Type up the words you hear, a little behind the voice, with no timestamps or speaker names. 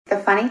The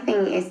funny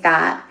thing is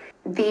that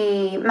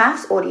the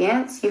MAFS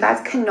audience, you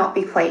guys cannot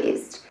be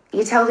pleased.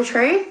 You tell the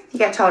truth, you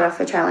get told off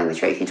for telling the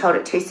truth. You told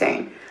it too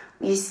soon.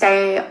 You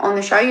stay on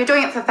the show, you're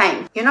doing it for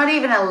fame. You're not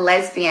even a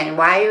lesbian.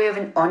 Why are you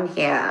even on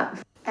here?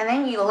 And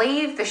then you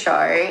leave the show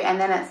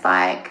and then it's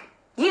like,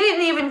 you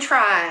didn't even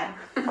try.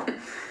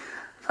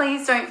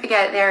 Please don't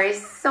forget, there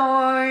is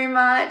so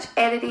much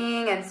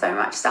editing and so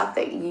much stuff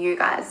that you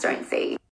guys don't see.